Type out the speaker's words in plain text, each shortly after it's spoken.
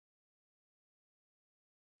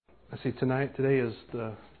Let's see, today is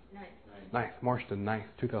the 9th, March the 9th,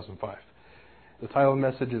 2005. The title of the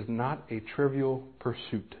message is Not a Trivial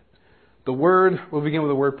Pursuit. We'll begin with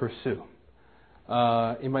the word pursue.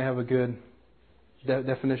 Anybody have a good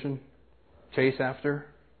definition? Chase after?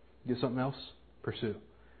 Get something else? Pursue.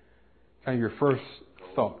 Kind of your first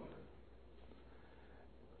thought.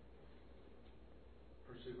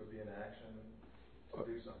 Pursuit would be an action to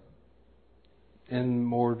do something. In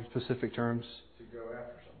more specific terms? To go after something.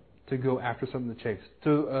 To go after something, to chase.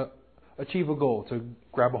 To achieve a goal, to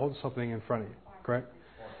grab a hold of something in front of you. Correct?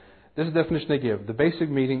 This is the definition they give. The basic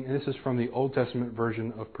meaning, and this is from the Old Testament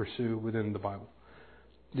version of pursue within the Bible.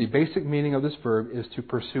 The basic meaning of this verb is to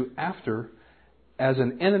pursue after as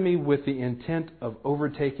an enemy with the intent of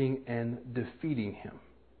overtaking and defeating him.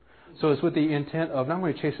 So it's with the intent of not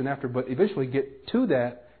only chasing after, but eventually get to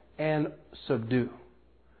that and subdue.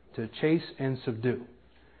 To chase and subdue.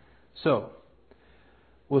 So,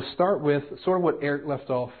 we'll start with sort of what Eric left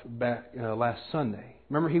off back last Sunday.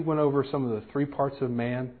 Remember he went over some of the three parts of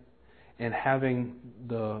man and having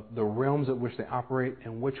the realms at which they operate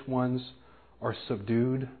and which ones are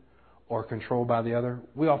subdued or controlled by the other.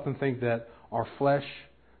 We often think that our flesh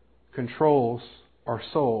controls our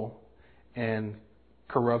soul and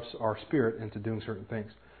corrupts our spirit into doing certain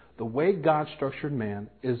things. The way God structured man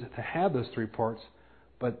is to have those three parts,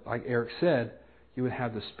 but like Eric said, you would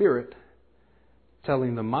have the spirit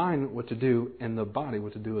telling the mind what to do and the body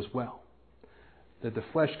what to do as well. That the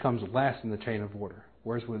flesh comes last in the chain of order.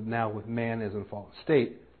 Whereas with man is in fallen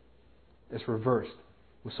state, it's reversed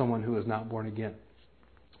with someone who is not born again.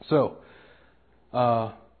 So,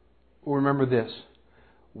 remember this.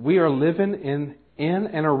 We are living in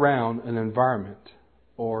and around an environment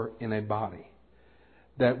or in a body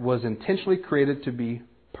that was intentionally created to be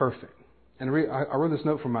perfect. And I wrote this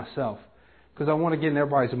note for myself because I want to get in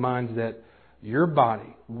everybody's minds that your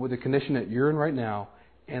body, with the condition that you're in right now,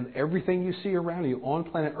 and everything you see around you on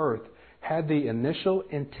planet Earth, had the initial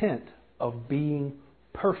intent of being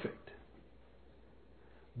perfect,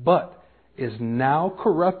 but is now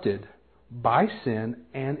corrupted by sin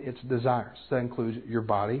and its desires. That includes your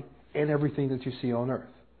body and everything that you see on Earth.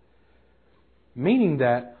 Meaning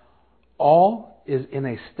that all is in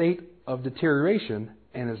a state of deterioration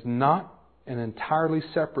and is not an entirely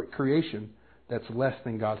separate creation that's less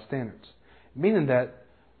than God's standards. Meaning that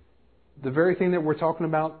the very thing that we're talking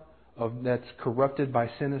about that's corrupted by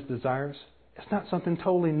sin as desires, it's not something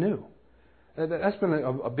totally new. That's been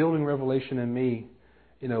a building revelation in me.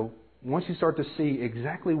 You know, once you start to see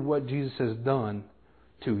exactly what Jesus has done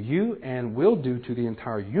to you and will do to the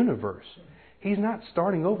entire universe, He's not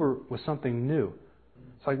starting over with something new.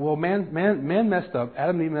 It's like, well, man messed up,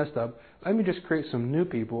 Adam and Eve messed up. Let me just create some new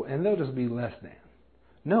people and they'll just be less than.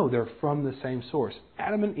 No, they're from the same source.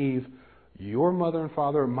 Adam and Eve, your mother and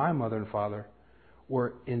father, my mother and father,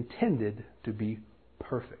 were intended to be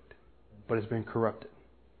perfect, but it's been corrupted.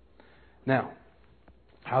 Now,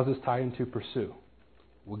 how does this tie into pursue?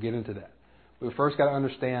 We'll get into that. But we first got to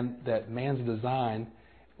understand that man's design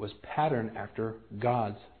was patterned after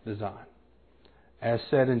God's design. As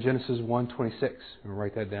said in Genesis 1:26. We'll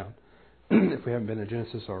write that down if we haven't been in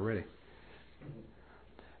Genesis already.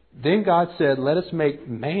 Then God said, let us make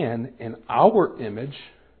man in our image,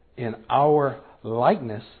 in our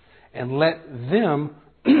likeness, and let them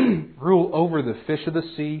rule over the fish of the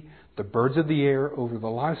sea, the birds of the air, over the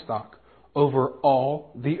livestock, over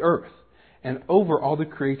all the earth, and over all the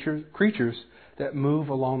creatures that move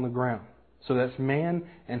along the ground. So that's man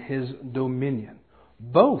and his dominion.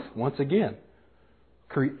 Both, once again,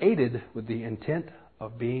 created with the intent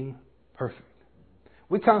of being perfect.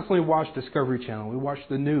 We constantly watch Discovery Channel. We watch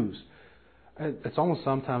the news. It's almost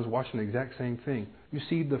sometimes watching the exact same thing. You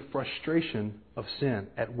see the frustration of sin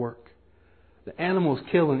at work. The animals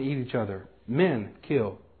kill and eat each other. Men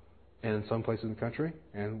kill. And in some places in the country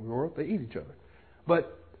and the world, they eat each other.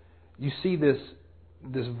 But you see this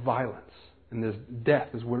violence and this death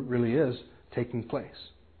is what it really is taking place.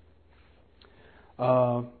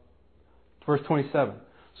 Verse 27.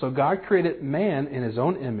 So God created man in His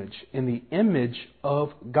own image. In the image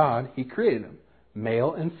of God, He created him.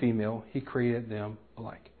 Male and female, He created them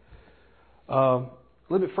alike. A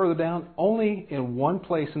little bit further down, only in one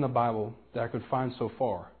place in the Bible that I could find so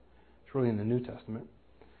far, it's really in the New Testament,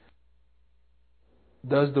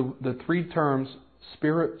 does the three terms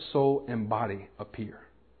spirit, soul, and body appear.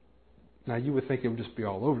 Now you would think it would just be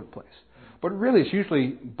all over the place. But really it's usually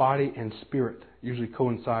body and spirit usually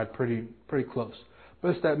coincide pretty close.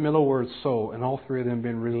 But it's that middle word soul, and all three of them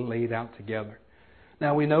being really laid out together.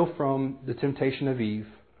 Now we know from the temptation of Eve,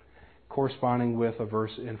 corresponding with a verse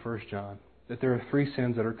in 1 John, that there are three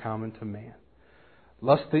sins that are common to man.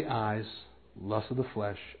 lust of the eyes, lust of the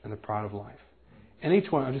flesh, and the pride of life. And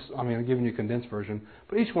each one, I'm giving you a condensed version,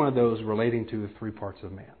 but each one of those relating to the three parts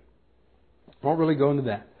of man. I won't really go into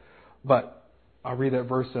that, but I'll read that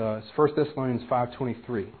verse. It's 1 Thessalonians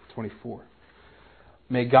 5:23-24.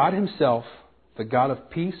 May God Himself, the God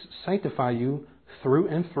of peace, sanctify you through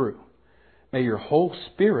and through. May your whole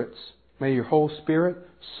spirit,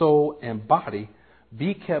 soul, and body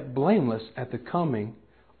be kept blameless at the coming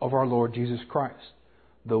of our Lord Jesus Christ.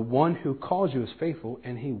 The one who calls you is faithful,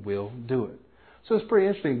 and He will do it. So it's pretty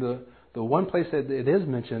interesting. The one place that it is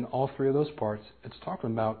mentioned, all three of those parts, it's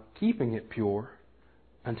talking about keeping it pure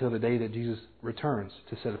until the day that Jesus returns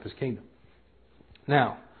to set up His kingdom.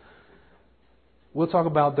 Now, we'll talk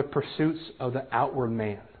about the pursuits of the outward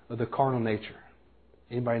man, of the carnal nature.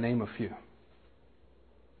 Anybody name a few?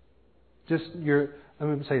 Just let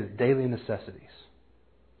me say this, daily necessities.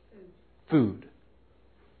 Food.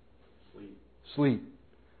 Sleep.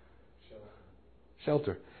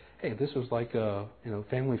 Shelter. Hey, if this was like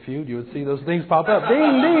Family Feud, you would see those things pop up.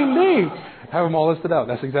 Ding, ding, ding. Have them all listed out.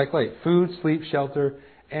 That's exactly it. Food, sleep, shelter,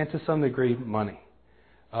 and to some degree, money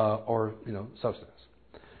or substance.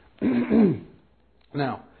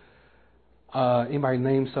 Now, anybody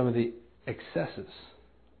name some of the excesses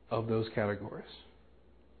of those categories?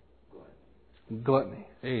 Gluttony.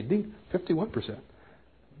 Hey, 51%.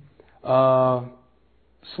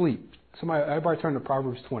 Sleep. Everybody turn to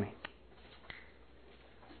Proverbs 20.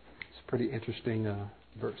 It's a pretty interesting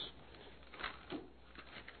verse.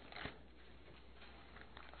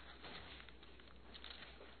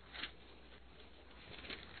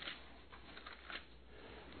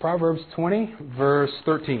 Proverbs 20, verse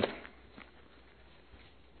 13.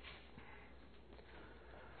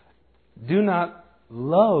 Do not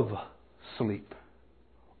love sleep,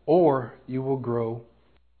 or you will grow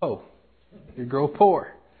you grow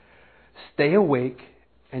poor. Stay awake,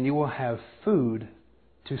 and you will have food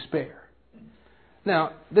to spare.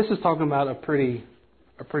 Now, this is talking about a pretty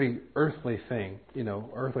earthly thing,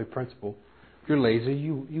 earthly principle. If you're lazy,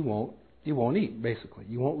 you won't eat. Basically,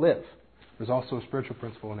 you won't live. There's also a spiritual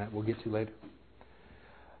principle in that we'll get to later.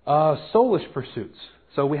 Soulish pursuits.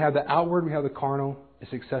 So we have the outward, we have the carnal.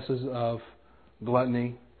 It's excesses of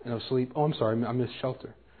gluttony and of sleep. Oh, I'm sorry, I missed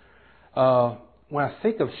shelter. When I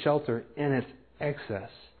think of shelter in its excess,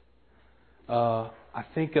 I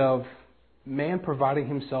think of man providing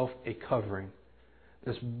himself a covering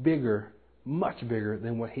that's bigger, much bigger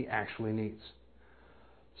than what he actually needs.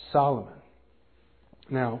 Solomon.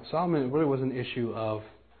 Now, Solomon really was an issue of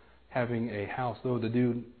having a house, though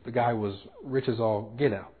the guy was rich as all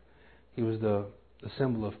get out. He was the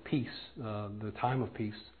symbol of peace, the time of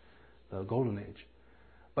peace, the golden age.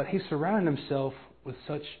 But he surrounded himself with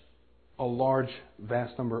such a large,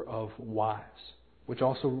 vast number of wives, which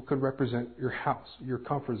also could represent your house, your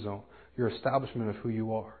comfort zone, your establishment of who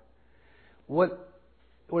you are. What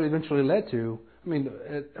eventually led to,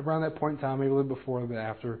 around that point in time, maybe a little before or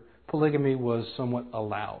after, polygamy was somewhat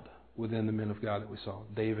allowed within the men of God that we saw.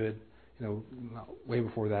 David, way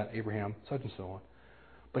before that, Abraham, such and so on.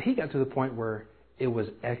 But he got to the point where it was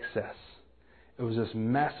excess. It was this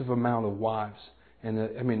massive amount of wives. And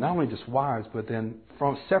not only just wives, but then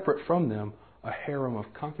separate from them, a harem of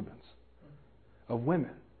concubines, of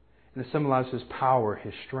women. And it symbolized his power,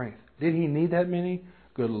 his strength. Did he need that many?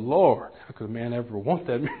 Good Lord, how could a man ever want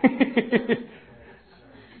that many?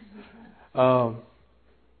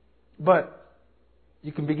 But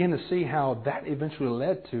you can begin to see how that eventually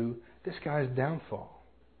led to this guy's downfall.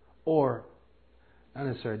 Or, not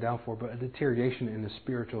necessarily downfall, but a deterioration in his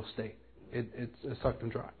spiritual state. It sucked him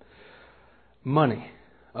dry. Money.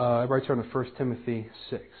 Everybody turn to 1 Timothy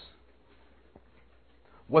 6.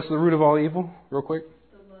 What's the root of all evil? Real quick.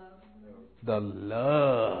 The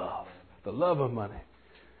love of money.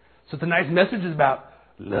 So tonight's message is about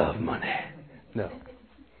love money. No.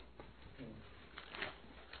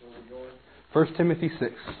 1 Timothy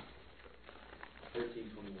 6. 13:21.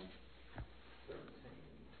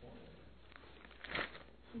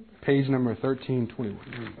 Page number 1321.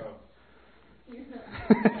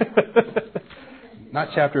 Not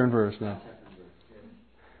chapter and verse, no.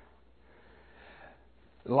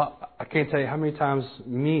 I can't tell you how many times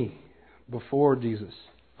before Jesus,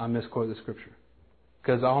 I misquoted the scripture.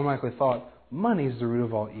 Because I automatically thought, money is the root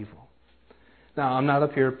of all evil. Now, I'm not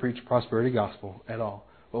up here to preach prosperity gospel at all.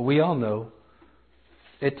 But we all know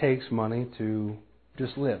it takes money to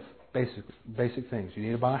just live. Basic things. You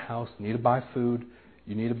need to buy a house. You need to buy food.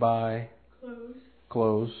 You need to buy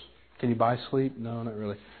clothes. Can you buy sleep? No, not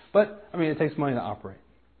really. But, it takes money to operate.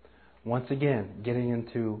 Once again,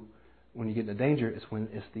 when you get into danger, it's when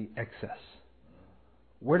it's the excess.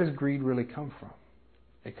 Where does greed really come from?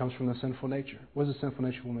 It comes from the sinful nature. What does the sinful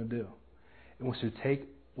nature want to do? It wants to take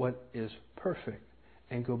what is perfect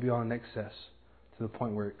and go beyond excess to the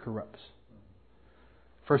point where it corrupts.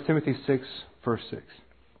 1 Timothy 6, verse 6.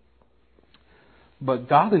 But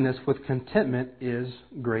godliness with contentment is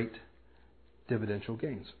great dividential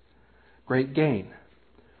gains. Great gain.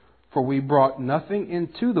 For we brought nothing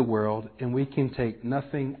into the world, and we can take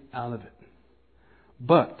nothing out of it.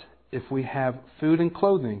 But if we have food and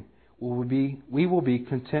clothing, we will be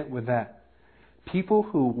content with that. People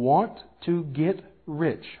who want to get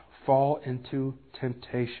rich fall into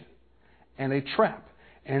temptation and a trap,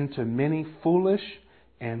 and to many foolish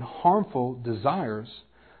and harmful desires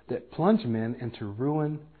that plunge men into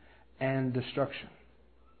ruin and destruction.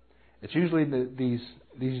 It's usually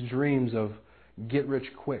these dreams of get rich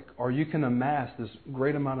quick, or you can amass this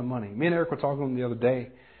great amount of money. Me and Eric were talking the other day,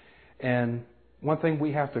 and one thing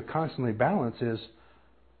we have to constantly balance is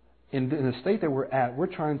in the state that we're at, we're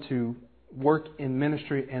trying to work in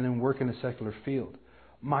ministry and then work in the secular field.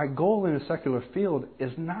 My goal in the secular field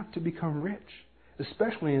is not to become rich,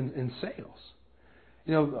 especially in sales.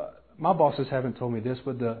 You know, my bosses haven't told me this,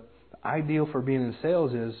 but the ideal for being in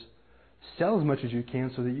sales is sell as much as you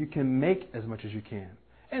can so that you can make as much as you can.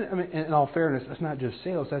 And I mean, in all fairness, that's not just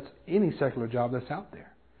sales, that's any secular job that's out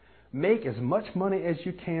there. Make as much money as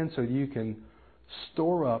you can so you can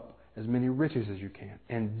store up as many riches as you can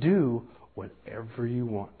and do whatever you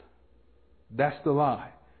want. That's the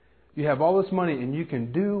lie. You have all this money and you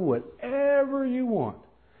can do whatever you want.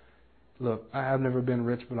 Look, I have never been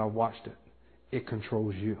rich, but I've watched it. It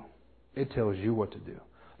controls you. It tells you what to do.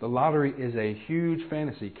 The lottery is a huge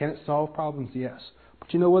fantasy. Can it solve problems? Yes.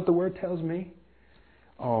 But you know what the Word tells me?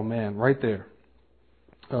 Oh man, right there.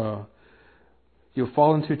 You'll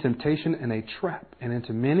fall into temptation and a trap, and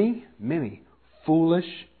into many, many foolish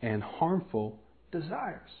and harmful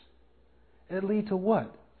desires. It lead to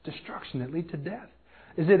what? Destruction. It lead to death.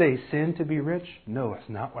 Is it a sin to be rich? No, it's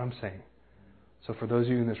not what I'm saying. So for those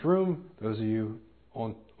of you in this room, those of you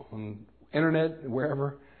on internet,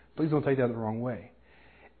 wherever, please don't take that the wrong way.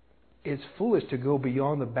 It's foolish to go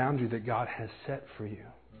beyond the boundary that God has set for you.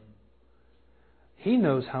 He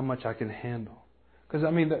knows how much I can handle. Because,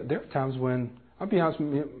 I mean, there are times when, I'll be honest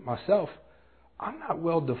with myself, I'm not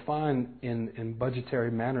well defined in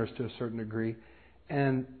budgetary manners to a certain degree.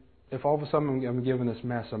 And if all of a sudden I'm given this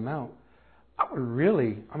mass amount, I would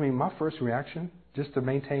really, my first reaction, just to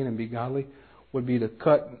maintain and be godly, would be to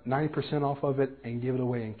cut 90% off of it and give it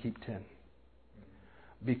away and keep 10.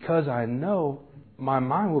 Because I know my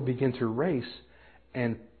mind will begin to race,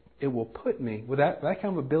 and it will put me, with that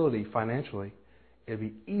kind of ability financially, it'd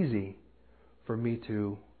be easy for me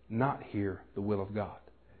to not hear the will of God,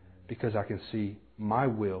 because I can see my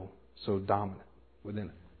will so dominant within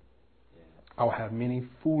it. I will have many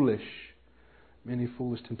foolish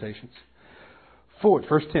temptations. Forward,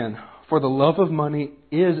 verse 10. For the love of money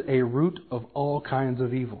is a root of all kinds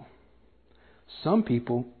of evil. Some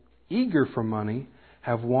people, eager for money,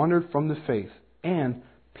 have wandered from the faith and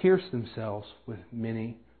pierced themselves with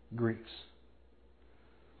many griefs.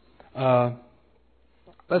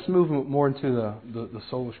 Let's move more into the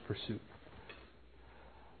soulish pursuit.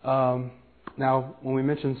 Now, when we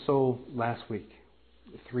mentioned soul last week,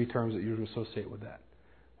 the three terms that you would associate with that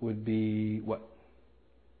would be what?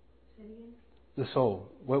 The soul.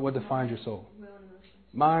 What defines your soul? Will and emotions.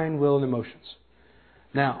 Mind, will, and emotions.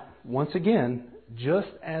 Now, once again, just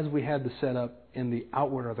as we had the setup in the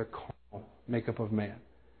outward or the carnal makeup of man,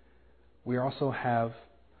 we also have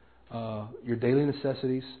your daily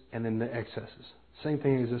necessities and then the excesses. Same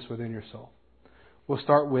thing exists within your soul. We'll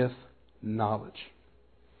start with knowledge.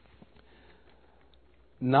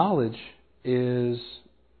 Knowledge is,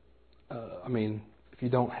 if you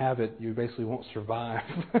don't have it, you basically won't survive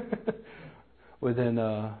within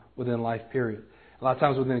life, period. A lot of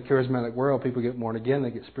times within the charismatic world, people get born again,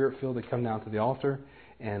 they get spirit-filled, they come down to the altar,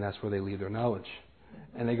 and that's where they leave their knowledge.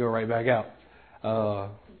 And they go right back out.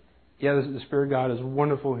 The Spirit of God is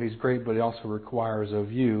wonderful, He's great, but He also requires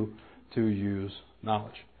of you to use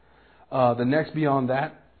knowledge. The next beyond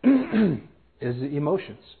that is the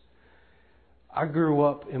emotions. I grew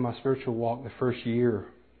up in my spiritual walk the first year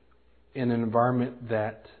in an environment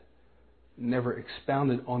that never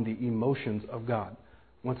expounded on the emotions of God.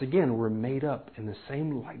 Once again, we're made up in the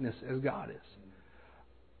same likeness as God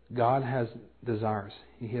is. God has desires.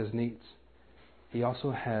 He has needs. He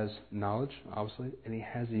also has knowledge, obviously, and He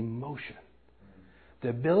has emotion. The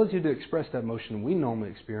ability to express that emotion we normally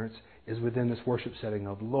experience is within this worship setting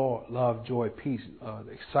of love, joy, peace,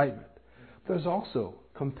 excitement. There's also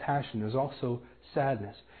compassion. There's also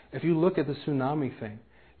sadness. If you look at the tsunami thing,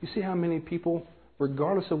 you see how many people,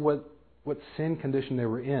 regardless of what what sin condition they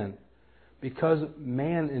were in. Because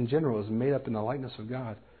man in general is made up in the likeness of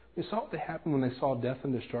God, we saw what happened when they saw death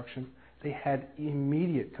and destruction. They had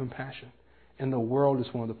immediate compassion. And the world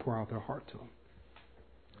just wanted to pour out their heart to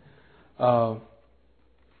them.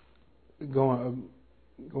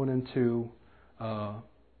 Going into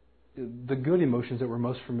the good emotions that we're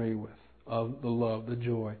most familiar with, of the love, the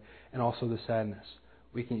joy, and also the sadness.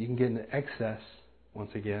 You can get into excess,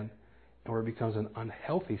 once again, and where it becomes an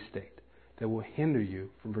unhealthy state that will hinder you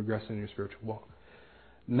from progressing in your spiritual walk.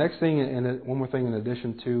 Next thing, and one more thing in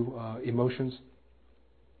addition to emotions,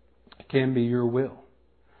 can be your will.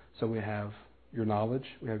 So we have your knowledge,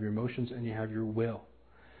 we have your emotions, and you have your will.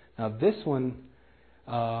 Now this one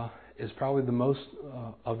is probably the most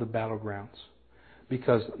of the battlegrounds,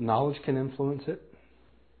 because knowledge can influence it,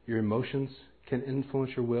 your emotions can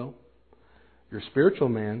influence your will. Your spiritual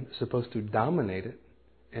man is supposed to dominate it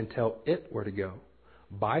and tell it where to go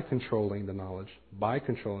by controlling the knowledge, by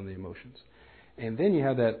controlling the emotions. And then you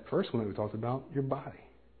have that first one that we talked about, your body.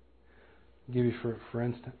 I'll give you for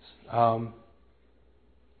instance.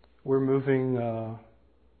 We're moving,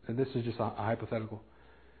 and this is just a hypothetical.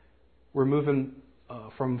 We're moving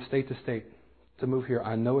from state to state to move here.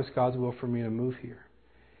 I know it's God's will for me to move here.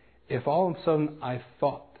 If all of a sudden I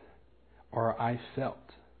thought or I felt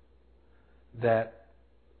that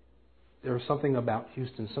there was something about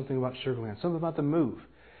Houston, something about Sugar Land, something about the move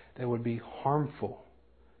that would be harmful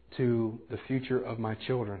to the future of my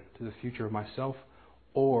children, to the future of myself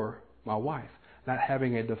or my wife, not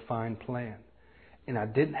having a defined plan, and I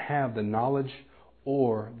didn't have the knowledge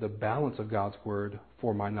or the balance of God's Word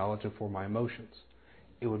for my knowledge and for my emotions,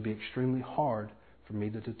 it would be extremely hard for me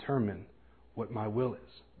to determine what my will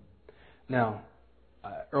is. Now,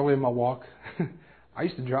 early in my walk, I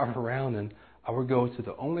used to drive around and I would go to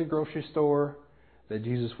the only grocery store that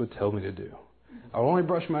Jesus would tell me to do. I would only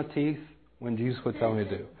brush my teeth when Jesus would tell me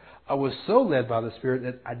to do. I was so led by the Spirit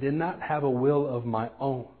that I did not have a will of my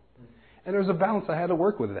own. And there was a balance. I had to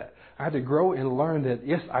work with that. I had to grow and learn that,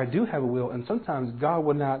 yes, I do have a will. And sometimes God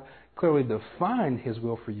would not clearly define His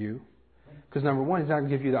will for you. Because number one, He's not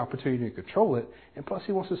going to give you the opportunity to control it. And plus,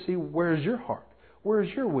 He wants to see, where's your heart? Where's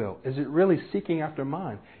your will? Is it really seeking after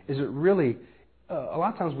mine? Is it really... a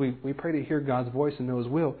lot of times we pray to hear God's voice and know His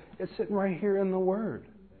will. It's sitting right here in the Word.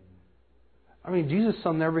 I mean, Jesus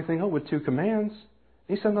summed everything up with 2 commands.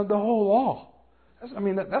 He summed up the whole law.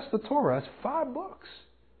 That's the Torah. That's 5 books.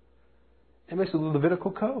 And basically the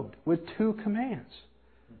Levitical code with 2 commands.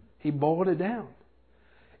 He boiled it down.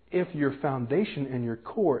 If your foundation and your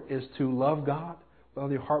core is to love God with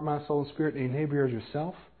all your heart, mind, soul, and spirit, and your neighbor as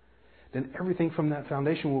yourself, then everything from that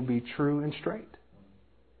foundation will be true and straight.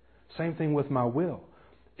 Same thing with my will.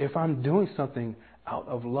 If I'm doing something out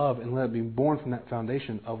of love and let it be born from that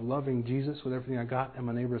foundation of loving Jesus with everything I got and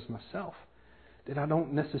my neighbor as myself, then I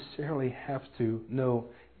don't necessarily have to know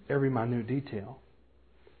every minute detail.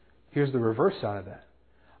 Here's the reverse side of that.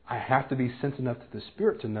 I have to be sensitive enough to the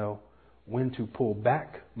Spirit to know when to pull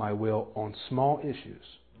back my will on small issues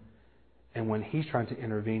and when He's trying to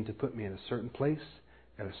intervene to put me in a certain place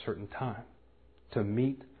at a certain time to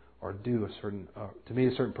meet or do to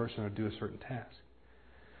meet a certain person or do a certain task.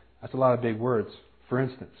 That's a lot of big words. For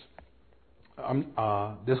instance,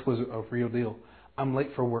 this was a real deal. I'm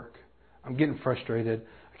late for work. I'm getting frustrated.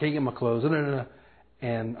 I can't get my clothes.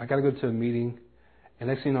 And I got to go to a meeting. And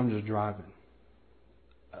next thing I'm just driving.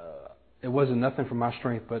 It wasn't nothing from my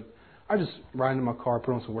strength, but I just ride in my car,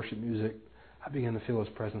 put on some worship music. I began to feel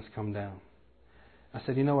His presence come down. I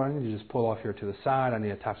said, you know what? I need to just pull off here to the side. I need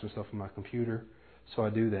to type some stuff on my computer. So I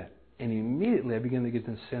do that. And immediately I begin to get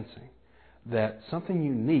this sensing that something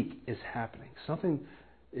unique is happening. Something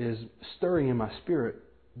is stirring in my spirit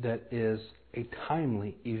that is a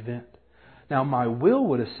timely event. Now, my will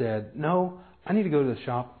would have said, no, I need to go to the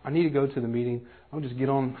shop. I need to go to the meeting. I'll just get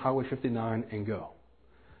on Highway 59 and go.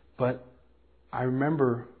 But I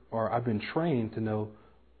remember, or I've been trained to know,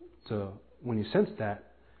 when you sense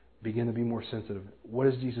that, begin to be more sensitive. What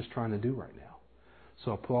is Jesus trying to do right now?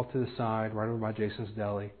 So I pull off to the side, right over by Jason's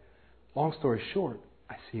Deli. Long story short,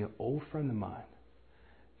 I see an old friend of mine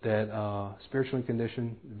that spiritually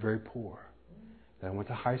conditioned, very poor, that I went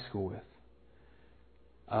to high school with.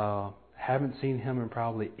 Haven't seen him in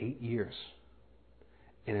probably 8 years.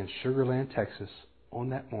 And in Sugar Land, Texas, on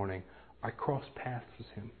that morning, I crossed paths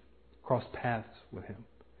with him.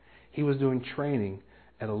 He was doing training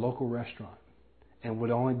at a local restaurant and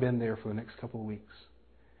would only been there for the next couple of weeks.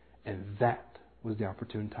 And that was the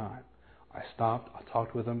opportune time. I stopped, I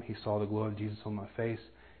talked with him, he saw the glow of Jesus on my face.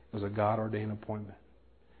 It was a God-ordained appointment.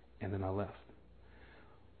 And then I left.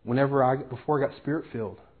 Before I got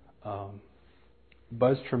Spirit-filled,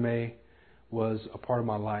 Buzz Tremay was a part of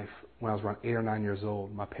my life when I was around 8 or 9 years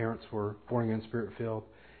old. My parents were born again, Spirit-filled,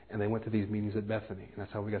 and they went to these meetings at Bethany, and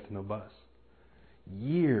that's how we got to know Buzz.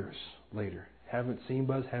 Years later, haven't seen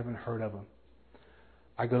Buzz, haven't heard of him.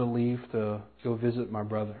 I go to leave to go visit my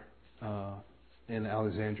brother in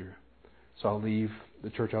Alexandria. So I'll leave the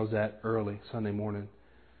church I was at early Sunday morning.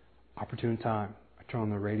 Opportune time. I turn on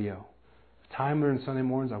the radio. Time during Sunday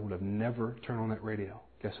mornings, I would have never turned on that radio.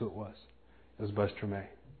 Guess who it was? It was Buzz Treme,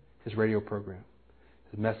 his radio program.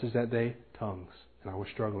 His message that day, tongues. And I was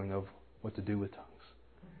struggling of what to do with tongues.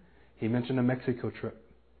 He mentioned a Mexico trip.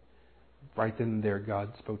 Right then and there,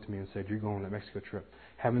 God spoke to me and said, you're going on that Mexico trip.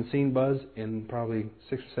 Haven't seen Buzz in probably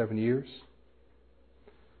 6 or 7 years.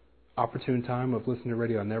 Opportune time of listening to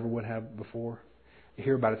radio I never would have before. I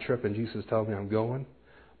hear about a trip and Jesus tells me I'm going.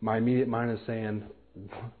 My immediate mind is saying,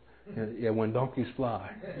 yeah, when donkeys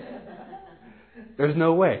fly. There's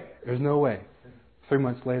no way. There's no way. 3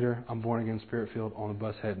 months later, I'm born again, Spirit-filled, on a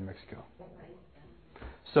bus heading Mexico.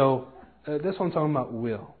 So that's what I'm talking about,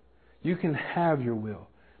 will. You can have your will,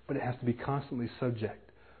 but it has to be constantly subject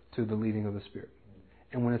to the leading of the Spirit.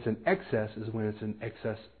 And when it's in excess is when it's in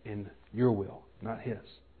excess in your will, not His.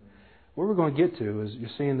 What we're going to get to is you're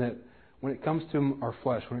seeing that when it comes to our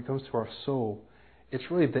flesh, when it comes to our soul, it's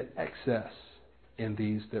really the excess in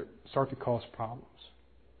these that start to cause problems.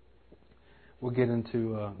 We'll get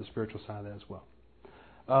into the spiritual side of that as well.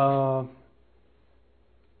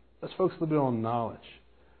 Let's focus a little bit on knowledge.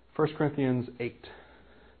 1 Corinthians 8.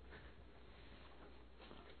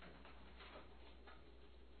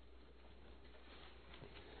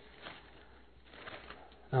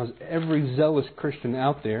 Now, as every zealous Christian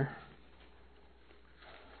out there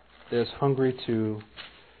that is hungry to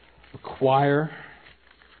acquire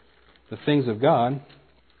the things of God,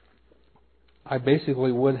 I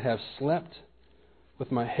basically would have slept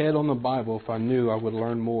with my head on the Bible if I knew I would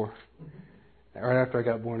learn more right after I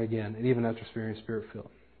got born again, and even after experiencing Spirit-filled.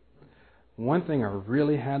 One thing I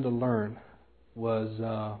really had to learn was,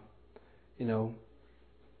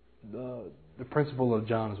 the principle of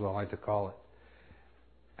John is what I like to call it.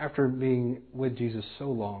 After being with Jesus so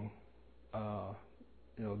long, the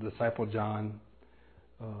disciple John,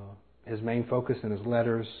 his main focus in his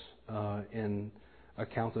letters, in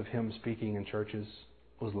accounts of him speaking in churches,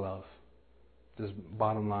 was love. Just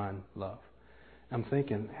bottom line, love. I'm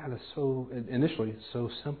thinking, that is initially so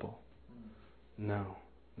simple. No,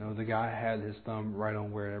 the guy had his thumb right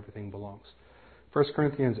on where everything belongs. 1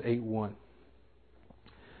 Corinthians 8:1.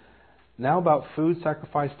 Now about food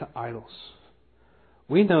sacrificed to idols.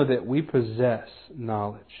 We know that we possess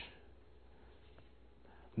knowledge.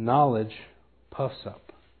 Knowledge puffs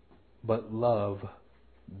up, but love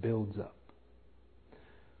builds up.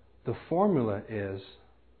 The formula is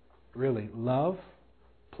really love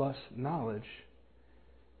plus knowledge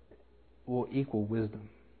will equal wisdom,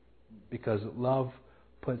 because love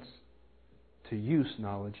puts to use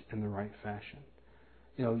knowledge in the right fashion.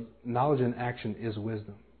 Knowledge in action is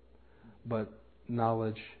wisdom, but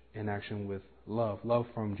knowledge in action with love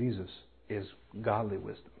from Jesus, is godly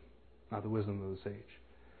wisdom, not the wisdom of this age.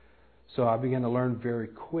 So I began to learn very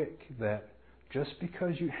quick that just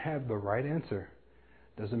because you have the right answer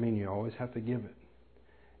doesn't mean you always have to give it.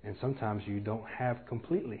 And sometimes you don't have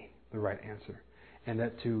completely the right answer. And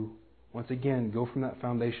that to, once again, go from that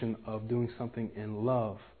foundation of doing something in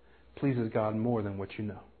love pleases God more than what you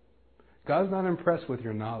know. God's not impressed with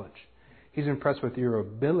your knowledge. He's impressed with your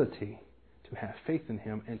ability to have faith in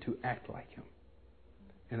Him and to act like Him.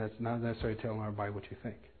 And that's not necessarily telling everybody what you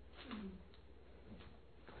think.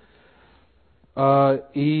 I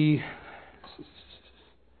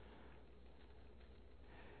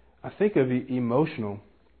think of emotional,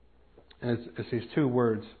 and it's these two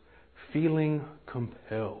words, feeling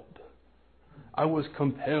compelled. I was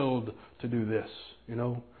compelled to do this.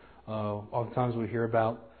 Oftentimes we hear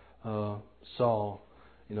about Saul,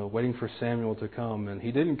 waiting for Samuel to come, and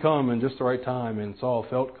he didn't come in just the right time, and Saul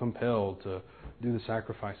felt compelled to do the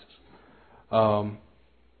sacrifices.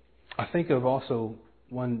 I think of also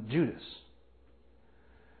one, Judas.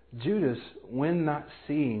 Judas, when not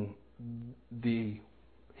seeing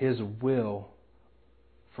his will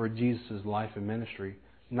for Jesus' life and ministry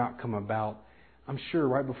not come about, I'm sure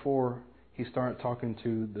right before he started talking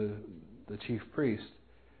to the chief priest,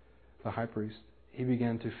 the high priest, he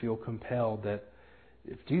began to feel compelled that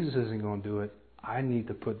if Jesus isn't going to do it, I need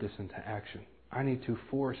to put this into action. I need to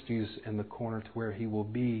force Jesus in the corner to where He will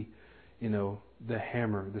be, the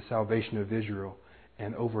hammer, the salvation of Israel,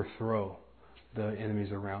 and overthrow the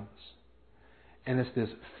enemies around us. And it's this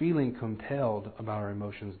feeling compelled about our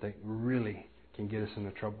emotions that really can get us into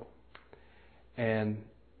trouble. And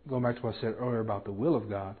going back to what I said earlier about the will of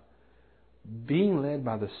God, Being led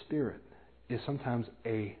by the Spirit is sometimes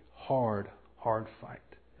a hard fight.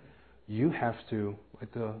 You have to,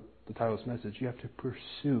 like the title of this message, you have to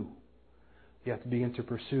pursue. You have to begin to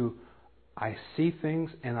pursue. I see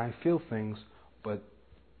things and I feel things, but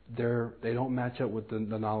they don't match up with the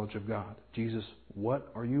knowledge of God. Jesus,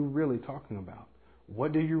 what are you really talking about?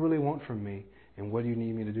 What do you really want from me? And what do you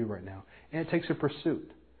need me to do right now? And it takes a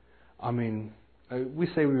pursuit. I mean, we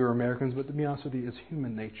say we were Americans, but to be honest with you, it's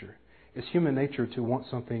human nature. It's human nature to want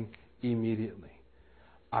something immediately.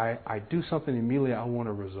 I do something immediately, I want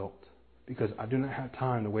a result. Because I do not have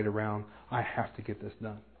time to wait around. I have to get this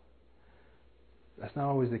done. That's not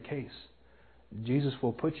always the case. Jesus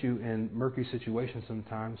will put you in murky situations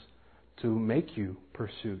sometimes to make you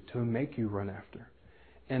pursue, to make you run after.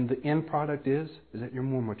 And the end product is that you're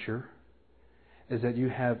more mature, is that you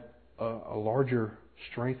have a larger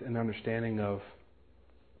strength and understanding of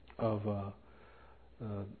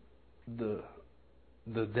the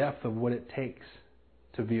depth of what it takes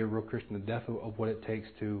to be a real Christian, the depth of what it takes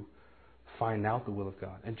to find out the will of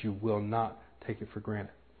God, and you will not take it for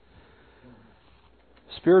granted.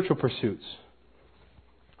 Spiritual pursuits.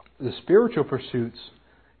 The spiritual pursuits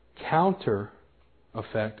counter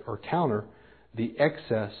the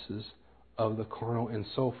excesses of the carnal and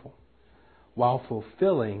soulful, while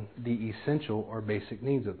fulfilling the essential or basic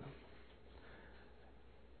needs of them.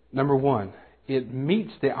 Number one, it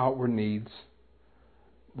meets the outward needs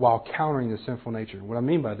while countering the sinful nature. What I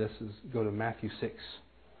mean by this is go to Matthew 6.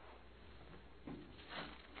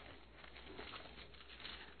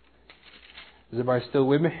 Is everybody still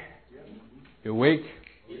with me? You awake?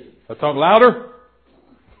 I talk louder?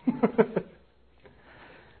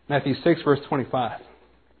 Matthew 6, verse 25.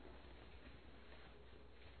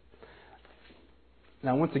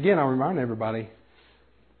 Now, once again, I'll remind everybody,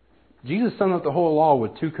 Jesus summed up the whole law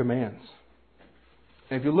with 2 commands.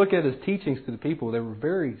 And if you look at his teachings to the people, they were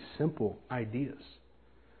very simple ideas,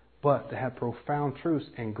 but they had profound truths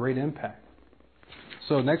and great impact.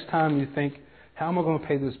 So next time you think, how am I going to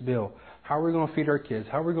pay this bill? How are we going to feed our kids?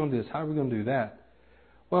 How are we going to do this? How are we going to do that?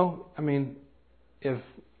 Well, I mean, if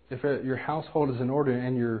your household is in order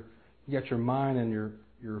and you got your mind and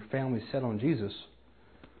your family set on Jesus,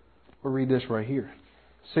 we'll read this right here.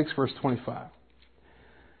 6 verse 25.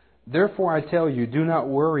 Therefore I tell you, do not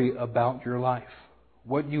worry about your life,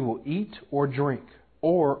 what you will eat or drink,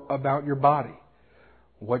 or about your body,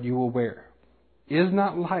 what you will wear. Is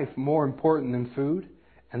not life more important than food,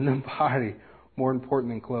 and the body more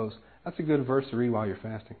important than clothes? That's a good verse to read while you're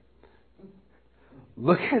fasting.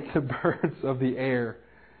 Look at the birds of the air.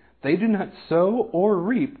 They do not sow or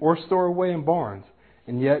reap or store away in barns,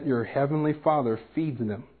 and yet your heavenly Father feeds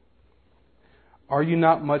them. Are you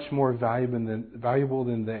not much more valuable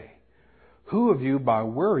than they? Who of you, by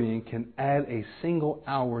worrying, can add a single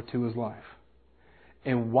hour to his life?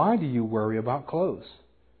 And why do you worry about clothes?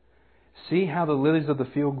 See how the lilies of the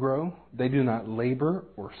field grow? They do not labor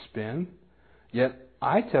or spin. Yet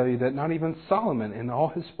I tell you that not even Solomon in all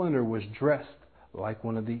his splendor was dressed like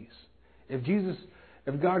one of these.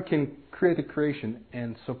 If God can create the creation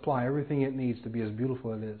and supply everything it needs to be as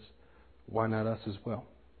beautiful as it is, why not us as well?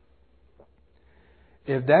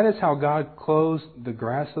 If that is how God clothes the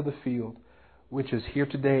grass of the field, which is here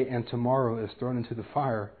today and tomorrow is thrown into the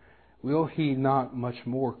fire, will He not much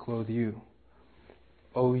more clothe you,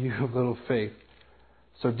 O you of little faith?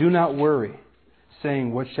 So do not worry,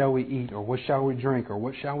 saying, what shall we eat, or what shall we drink, or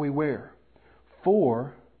what shall we wear?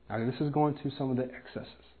 For, now this is going to some of the excesses,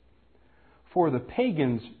 for the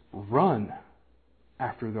pagans run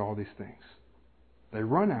after all these things. They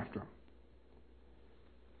run after them.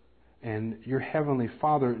 And your heavenly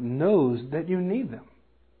Father knows that you need them.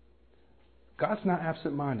 God's not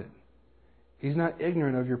absent-minded. He's not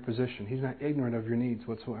ignorant of your position. He's not ignorant of your needs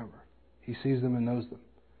whatsoever. He sees them and knows them.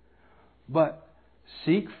 But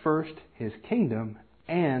seek first His kingdom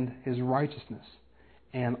and His righteousness,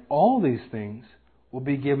 and all these things will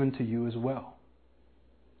be given to you as well.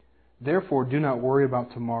 Therefore, do not worry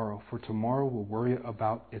about tomorrow, for tomorrow will worry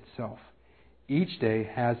about itself. Each day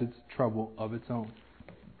has its trouble of its own.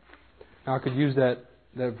 Now, I could use that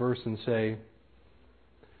verse and say,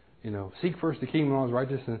 seek first the kingdom and all His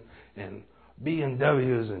righteousness, and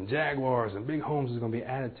BMWs and Jaguars and big homes is going to be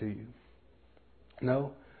added to you.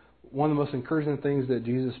 No. One of the most encouraging things that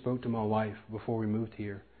Jesus spoke to my wife before we moved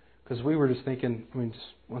here, because we were just thinking,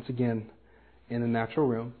 once again, in the natural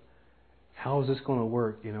realm, how is this going to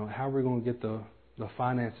work? How are we going to get the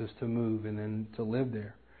finances to move and then to live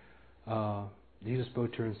there? Jesus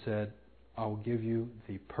spoke to her and said, I will give you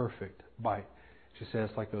the perfect bite. She said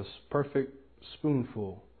it's like a perfect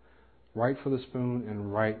spoonful, right for the spoon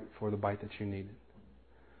and right for the bite that you needed.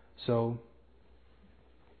 So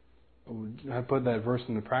I put that verse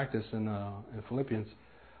into practice in Philippians.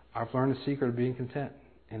 I've learned the secret of being content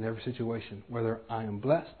in every situation, whether I am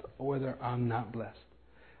blessed or whether I'm not blessed.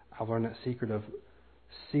 I've learned that secret of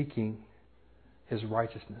seeking His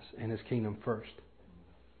righteousness and His kingdom first,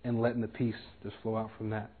 and letting the peace just flow out from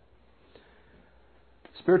that.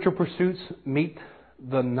 Spiritual pursuits meet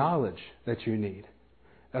the knowledge that you need.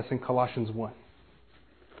 That's in Colossians 1.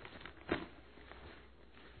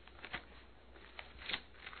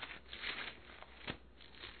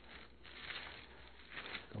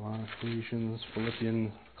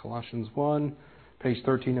 Colossians 1, page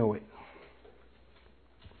 1308.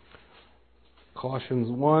 Colossians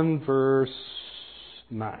 1, verse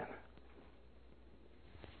 9.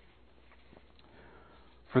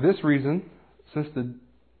 For this reason, since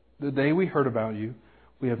the day we heard about you,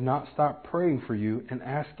 we have not stopped praying for you and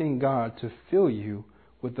asking God to fill you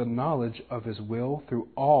with the knowledge of His will through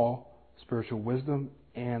all spiritual wisdom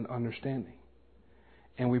and understanding.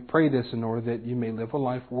 And we pray this in order that you may live a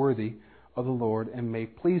life worthy of the Lord and may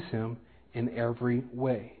please Him in every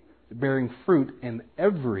way, bearing fruit in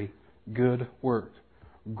every good work,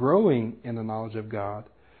 growing in the knowledge of God,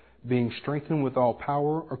 being strengthened with all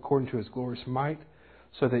power according to His glorious might,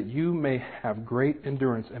 so that you may have great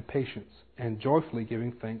endurance and patience, and joyfully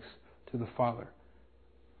giving thanks to the Father.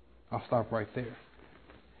 I'll stop right there.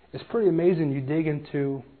 It's pretty amazing. You dig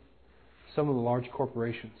into some of the large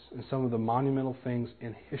corporations and some of the monumental things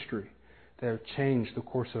in history that have changed the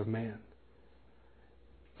course of man.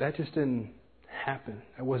 That just didn't happen.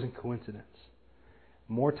 That wasn't coincidence.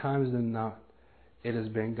 More times than not, it has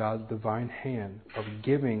been God's divine hand of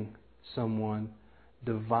giving someone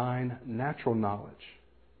divine natural knowledge.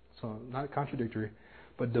 So not contradictory,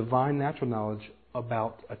 but divine natural knowledge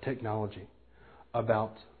about a technology,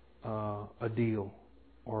 about a deal,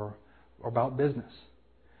 or about business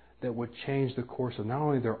that would change the course of not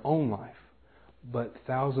only their own life, but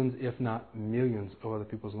thousands, if not millions, of other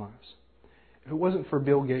people's lives. If it wasn't for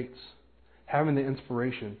Bill Gates having the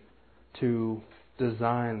inspiration to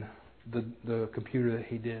design the computer that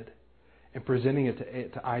he did and presenting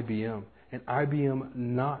it to IBM, and IBM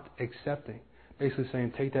not accepting, basically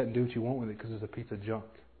saying, take that and do what you want with it because it's a piece of junk.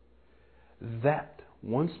 That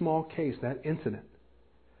one small case, that incident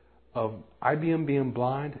of IBM being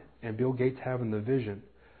blind and Bill Gates having the vision,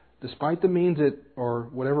 despite the means or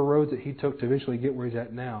whatever roads that he took to eventually get where he's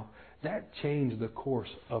at now, that changed the course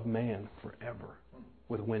of man forever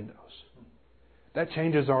with Windows. That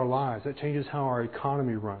changes our lives. That changes how our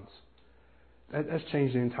economy runs. That's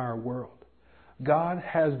changed the entire world. God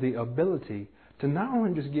has the ability to not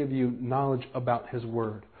only just give you knowledge about His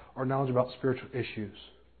Word or knowledge about spiritual issues,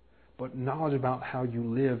 but knowledge about how you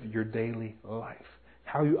live your daily life,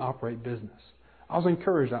 how you operate business. I was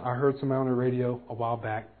encouraged. I heard somebody on the radio a while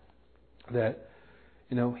back that,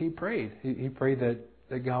 he prayed. He prayed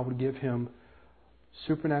that God would give him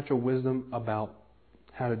supernatural wisdom about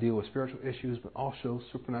how to deal with spiritual issues, but also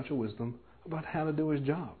supernatural wisdom about how to do his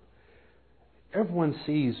job. Everyone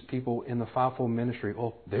sees people in the fivefold ministry.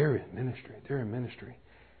 Oh, they're in ministry. They're in ministry.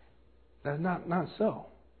 That's not so.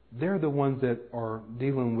 They're the ones that are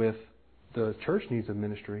dealing with the church needs of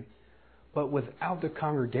ministry. But without the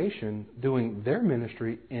congregation doing their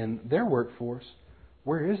ministry in their workforce,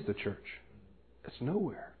 where is the church? It's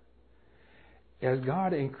nowhere. As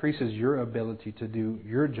God increases your ability to do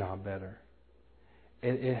your job better,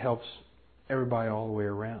 it helps everybody all the way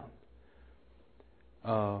around.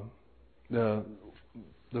 The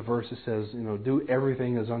verse that says, do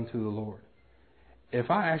everything as unto the Lord. If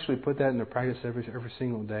I actually put that into practice every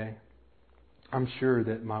single day, I'm sure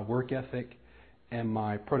that my work ethic and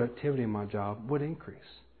my productivity in my job would increase.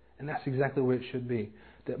 And that's exactly what it should be.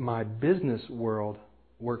 That my business world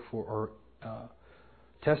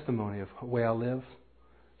testimony of the way I live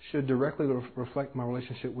should directly reflect my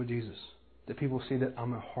relationship with Jesus. That people see that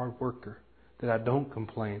I'm a hard worker, that I don't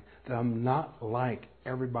complain, that I'm not like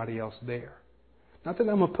everybody else there. Not that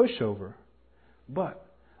I'm a pushover, but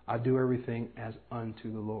I do everything as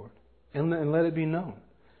unto the Lord. And let it be known.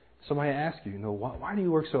 Somebody asks you, why do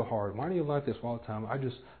you work so hard? Why do you like this all the time?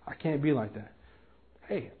 I can't be like that.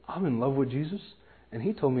 Hey, I'm in love with Jesus, and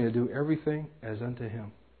He told me to do everything as unto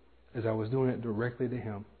Him, as I was doing it directly to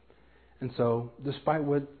Him. And so, despite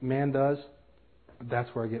what man does, that's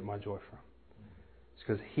where I get my joy from. It's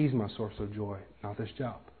because He's my source of joy, not this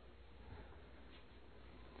job.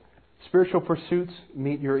 Spiritual pursuits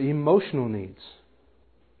meet your emotional needs.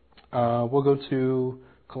 We'll go to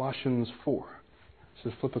Colossians 4.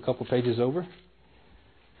 So flip a couple pages over.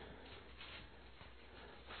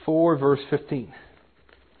 4 verse 15.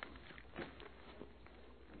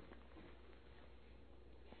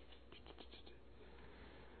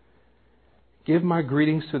 Give my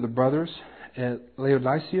greetings to the brothers at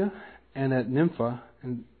Laodicea and at Nympha.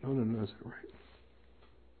 And no, is that right?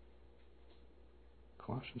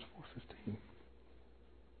 Colossians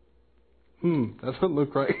 4:15. That doesn't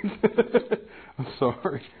look right. I'm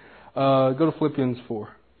sorry. Go to Philippians 4.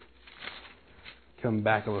 Come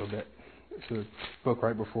back a little bit. It's the book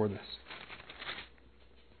right before this.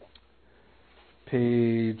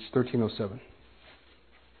 Page 1307.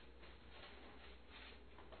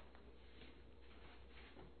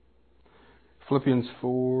 Philippians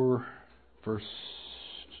 4, verse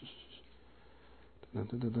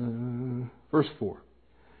 4.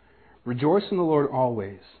 Rejoice in the Lord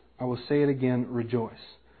always. I will say it again,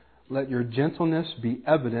 rejoice. Let your gentleness be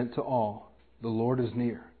evident to all. The Lord is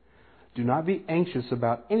near. Do not be anxious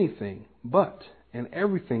about anything, but in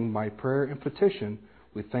everything by prayer and petition,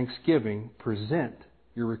 with thanksgiving, present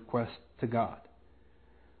your request to God.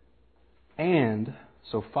 And,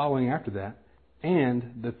 so following after that,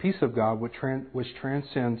 and the peace of God, which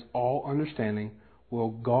transcends all understanding, will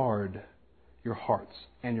guard your hearts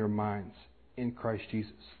and your minds in Christ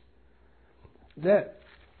Jesus. That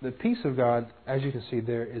the peace of God, as you can see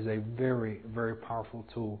there, is a very, very powerful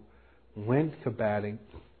tool when combating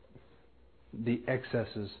the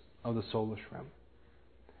excesses of the soulish realm,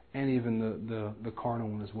 and even the carnal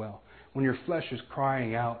one as well. When your flesh is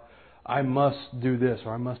crying out, I must do this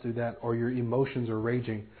or I must do that, or your emotions are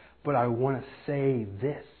raging, but I want to say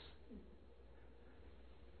this.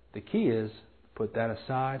 The key is, put that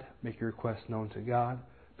aside, make your request known to God,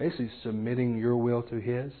 basically submitting your will to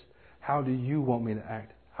His. How do you want me to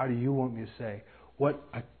act? How do you want me to say? What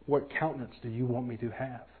countenance do you want me to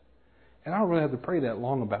have? And I don't really have to pray that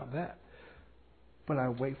long about that. But I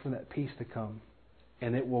wait for that peace to come,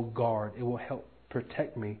 and it will guard, it will help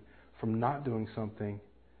protect me from not doing something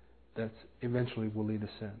that eventually will lead to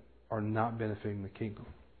sin or not benefiting the kingdom.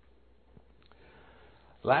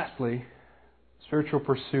 Lastly, spiritual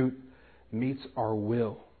pursuit meets our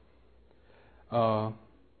will.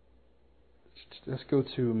 Let's go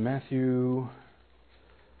to Matthew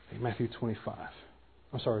 25.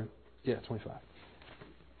 I'm sorry, 25.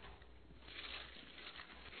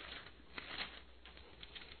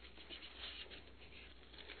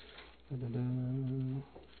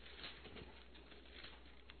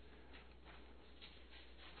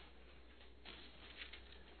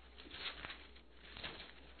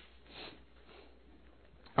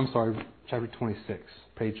 I'm sorry, chapter 26,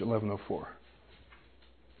 page 1104.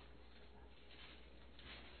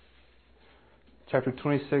 Chapter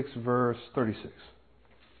 26, verse 36.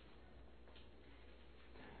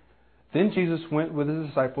 Then Jesus went with His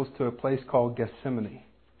disciples to a place called Gethsemane,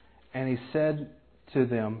 and He said to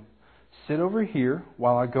them, sit over here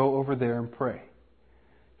while I go over there and pray.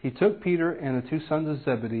 He took Peter and the two sons of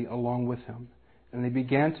Zebedee along with Him, and they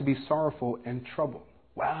began to be sorrowful and troubled.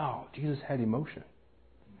 Wow, Jesus had emotion.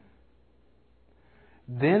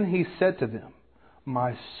 Then He said to them,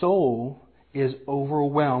 my soul is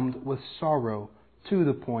overwhelmed with sorrow to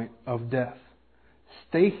the point of death.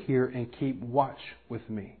 Stay here and keep watch with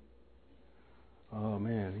me. Oh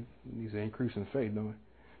man, he needs to increase in faith, don't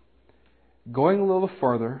he? Going a little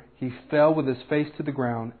further, he fell with his face to the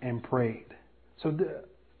ground and prayed. So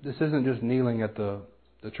this isn't just kneeling at the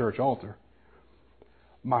church altar.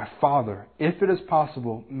 My Father, if it is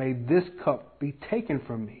possible, may this cup be taken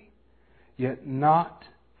from me, yet not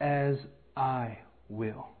as I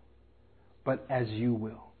will, but as you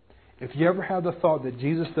will. If you ever have the thought that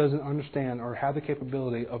Jesus doesn't understand or have the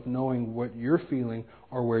capability of knowing what you're feeling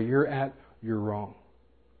or where you're at, you're wrong.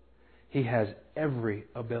 He has every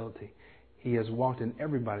ability. He has walked in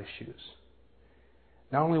everybody's shoes.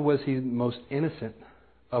 Not only was He the most innocent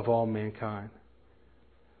of all mankind,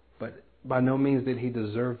 but by no means did He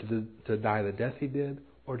deserve to die the death He did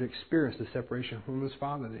or to experience the separation from His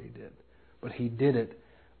Father that He did. But He did it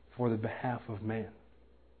for the behalf of man.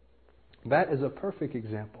 That is a perfect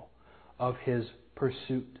example of His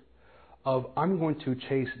pursuit of, I'm going to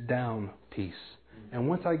chase down peace. And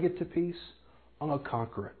once I get to peace, I'm going to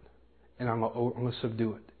conquer it. And I'm going to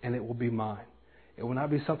subdue it. And it will be mine. It will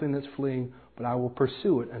not be something that's fleeing, but I will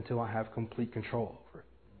pursue it until I have complete control over it.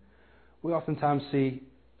 We oftentimes see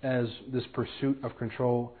as this pursuit of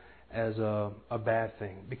control as a bad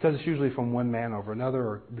thing, because it's usually from one man over another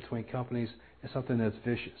or between companies. It's something that's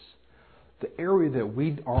vicious. The area that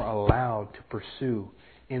we are allowed to pursue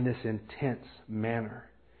in this intense manner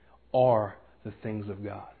are the things of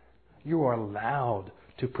God. You are allowed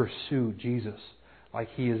to pursue Jesus like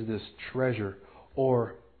He is this treasure,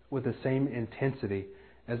 or with the same intensity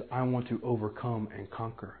as I want to overcome and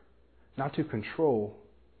conquer. Not to control,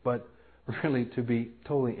 but really to be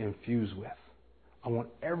totally infused with. I want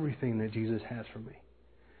everything that Jesus has for me.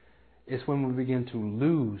 It's when we begin to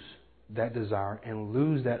lose that desire and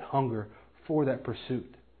lose that hunger for that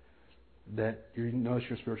pursuit that you notice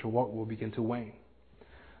your spiritual walk will begin to wane.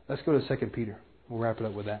 Let's go to 2 Peter. We'll wrap it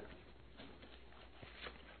up with that.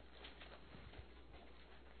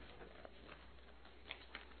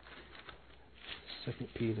 2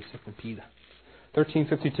 Peter.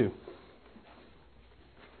 13:52.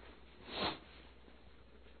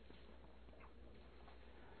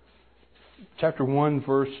 Chapter 1,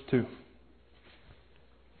 verse 2.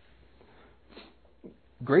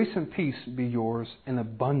 Grace and peace be yours in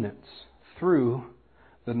abundance through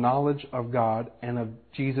the knowledge of God and of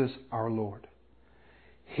Jesus our Lord.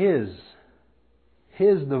 His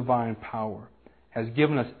divine power has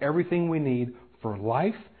given us everything we need for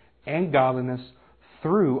life and godliness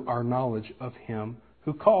through our knowledge of Him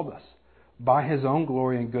who called us by His own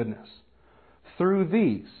glory and goodness. Through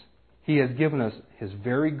these, He has given us His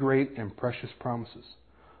very great and precious promises,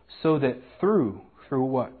 so that through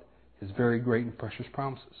what? His very great and precious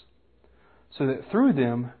promises. So that through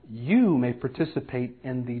them you may participate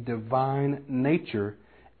in the divine nature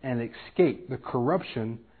and escape the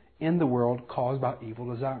corruption in the world caused by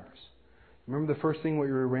evil desires. Remember the first thing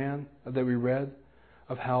that we read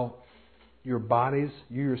of how your bodies,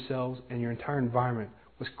 you yourselves, and your entire environment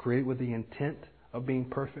was created with the intent of being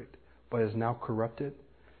perfect, but is now corrupted?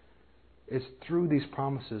 It's through these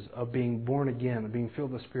promises of being born again, of being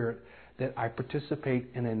filled with the Spirit, that I participate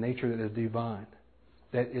in a nature that is divine,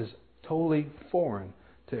 that is totally foreign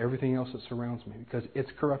to everything else that surrounds me, because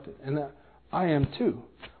it's corrupted. And I am too,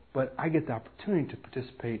 but I get the opportunity to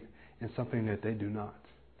participate in something that they do not,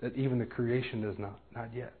 that even the creation does not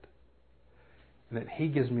yet. And that He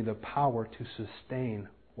gives me the power to sustain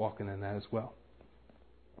walking in that as well.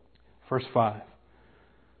 Verse 5.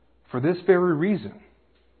 For this very reason.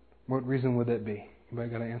 What reason would that be? Anybody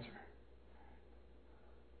got an answer?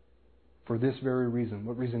 For this very reason.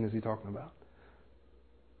 What reason is he talking about?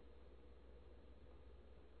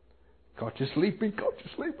 Caught you sleeping.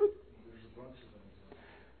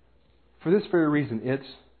 For this very reason,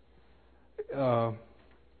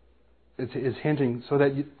 it's hinging so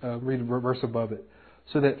that you read the verse above it,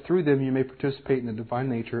 so that through them you may participate in the divine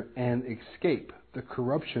nature and escape the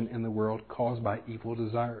corruption in the world caused by evil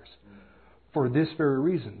desires. For this very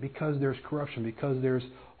reason, because there's corruption, because there's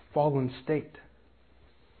fallen state,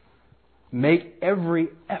 make every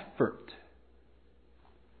effort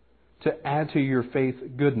to add to your faith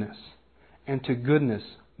goodness, and to goodness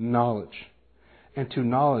knowledge, and to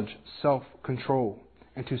knowledge self-control,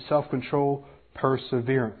 and to self-control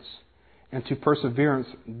perseverance, and to perseverance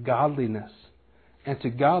godliness, and to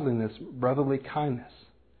godliness brotherly kindness,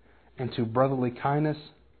 and to brotherly kindness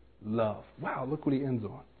love. Wow, look what he ends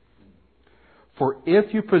on. For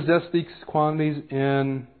if you possess these qualities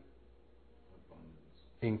in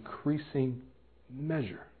increasing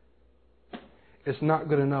measure, it's not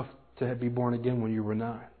good enough to be born again when you were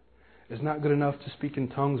 9. It's not good enough to speak in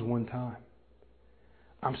tongues one time.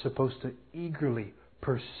 I'm supposed to eagerly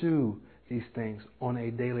pursue these things on a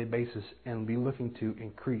daily basis and be looking to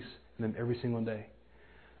increase them every single day.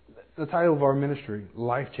 The title of our ministry,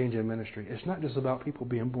 Life Changing Ministry, it's not just about people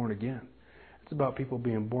being born again. It's about people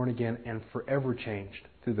being born again and forever changed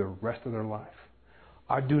through the rest of their life.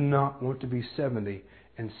 I do not want to be 70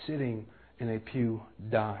 and sitting in a pew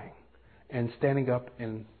dying and standing up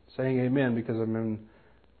and saying amen because I've been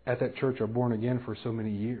at that church or born again for so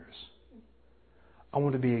many years. I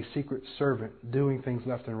want to be a secret servant, doing things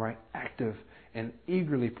left and right, active and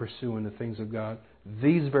eagerly pursuing the things of God.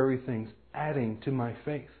 These very things adding to my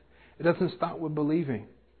faith. It doesn't stop with believing.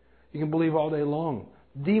 You can believe all day long.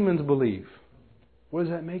 Demons believe. What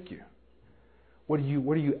does that make you? What are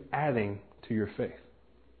you adding to your faith?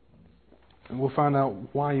 And we'll find out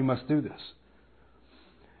why you must do this.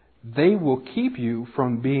 They will keep you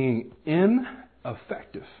from being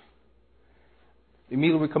ineffective.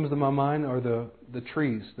 Immediately what comes to my mind are the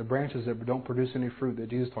trees, the branches that don't produce any fruit that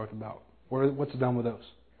Jesus talked about. What's done with those?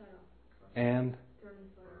 And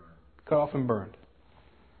cut off and burned.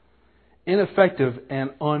 Ineffective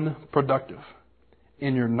and unproductive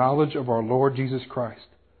in your knowledge of our Lord Jesus Christ.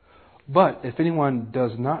 But if anyone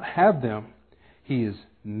does not have them, he is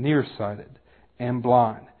nearsighted and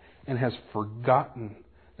blind and has forgotten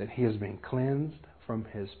that he has been cleansed from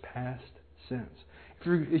his past sins.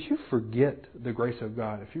 If you forget the grace of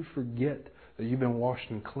God, if you forget that you've been washed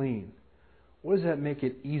and clean, what does that make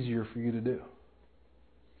it easier for you to do?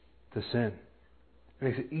 To sin. It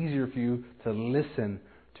makes it easier for you to listen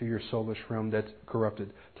to your soulish realm that's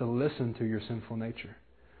corrupted, to listen to your sinful nature.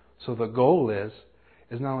 So the goal is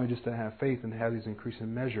not only just to have faith and have these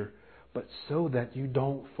increasing measure, but so that you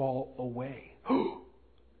don't fall away.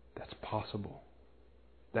 That's possible.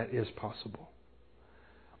 That is possible.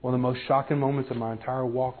 One of the most shocking moments of my entire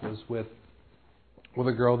walk was with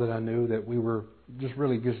a girl that I knew that we were just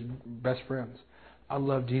really just best friends. I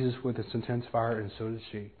loved Jesus with this intense fire, and so did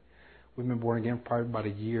she. We've been born again probably about a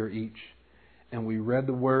year each. And we read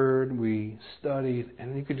the Word, we studied,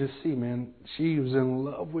 and you could just see, man, she was in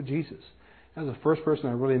love with Jesus. That was the first person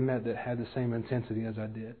I really met that had the same intensity as I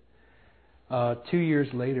did. 2 years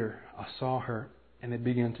later, I saw her, and it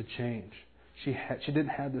began to change. She didn't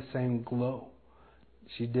have the same glow.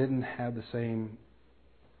 She didn't have the same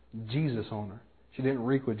Jesus on her. She didn't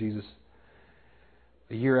reek with Jesus.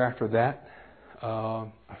 A year after that, I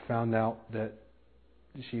found out that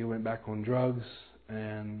she went back on drugs,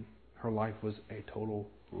 and her life was a total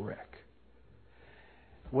wreck.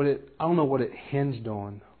 I don't know what it hinged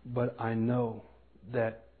on, but I know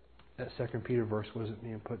that 2 Peter verse wasn't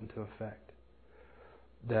being put into effect.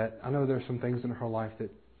 That I know there's some things in her life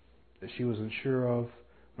that she wasn't sure of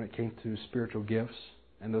when it came to spiritual gifts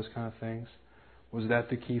and those kind of things. Was that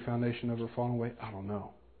the key foundation of her falling away? I don't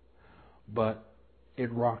know. But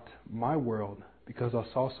it rocked my world because I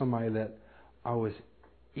saw somebody that I was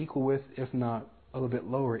equal with, if not a little bit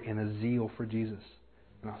lower, in a zeal for Jesus.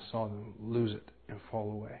 And I saw them lose it and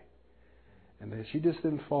fall away. And then she just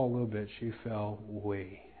didn't fall a little bit. She fell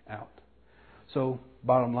way out. So,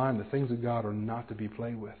 bottom line, the things of God are not to be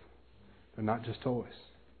played with. They're not just toys.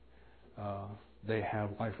 They have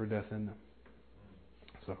life or death in them.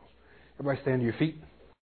 So, everybody stand to your feet.